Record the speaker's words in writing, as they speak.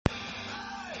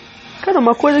Cara,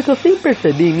 uma coisa que eu sempre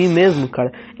percebi em mim mesmo,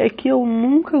 cara, é que eu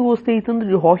nunca gostei tanto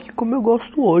de rock como eu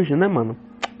gosto hoje, né, mano?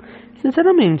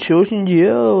 Sinceramente, hoje em dia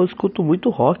eu escuto muito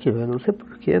rock, velho, não sei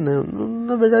porquê, né?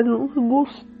 Na verdade, eu nunca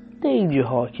gostei de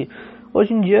rock.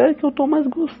 Hoje em dia é que eu tô mais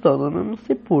gostando, né? Não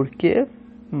sei porquê,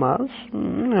 mas...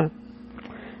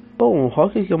 Bom, o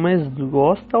rock que eu mais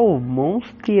gosto é o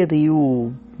Monster e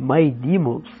o My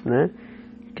Demons, né?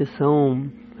 Que são...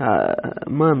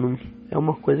 mano, é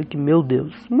uma coisa que, meu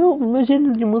Deus... Meu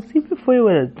gênero de música sempre foi o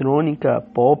eletrônica,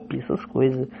 pop, essas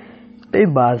coisas. Bem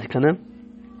básica, né?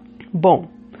 Bom,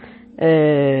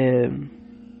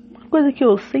 uma coisa que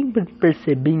eu sempre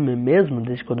percebi em mim mesmo,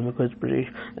 desde quando eu me conheço por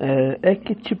gente, é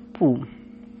que, tipo...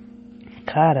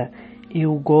 Cara,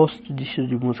 eu gosto de estilo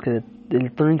de música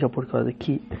eletrônica por causa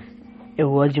que eu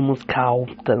gosto de música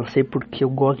alta, não sei porque eu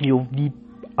gosto de ouvir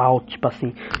alto, tipo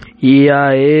assim. E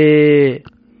aí,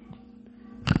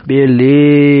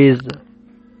 beleza,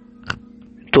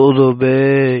 tudo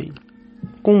bem,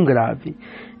 com grave.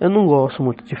 Eu não gosto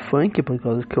muito de funk por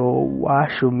causa que eu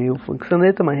acho meio funk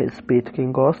saneta, mas respeito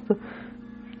quem gosta.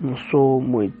 Não sou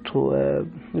muito,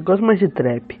 eu gosto mais de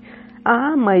trap.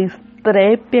 Ah, mas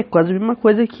trap é quase a mesma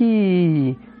coisa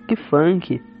que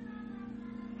funk.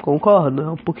 Concordo, é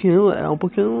um pouquinho,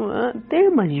 tem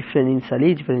uma diferença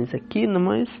ali, diferença aqui, né,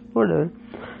 mas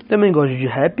também gosto de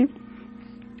rap,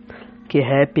 que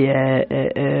rap é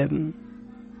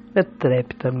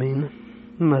trap também, né,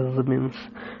 mais ou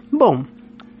menos. Bom,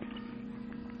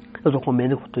 eu tô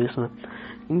comendo com tudo isso, né,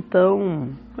 então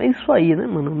é isso aí, né,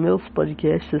 mano, meus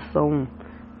podcasts são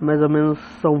mais ou menos,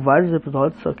 são vários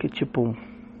episódios, só que tipo,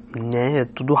 né, é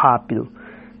tudo rápido,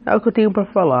 é o que eu tenho pra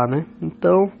falar, né,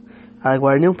 então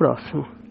aguardem o próximo.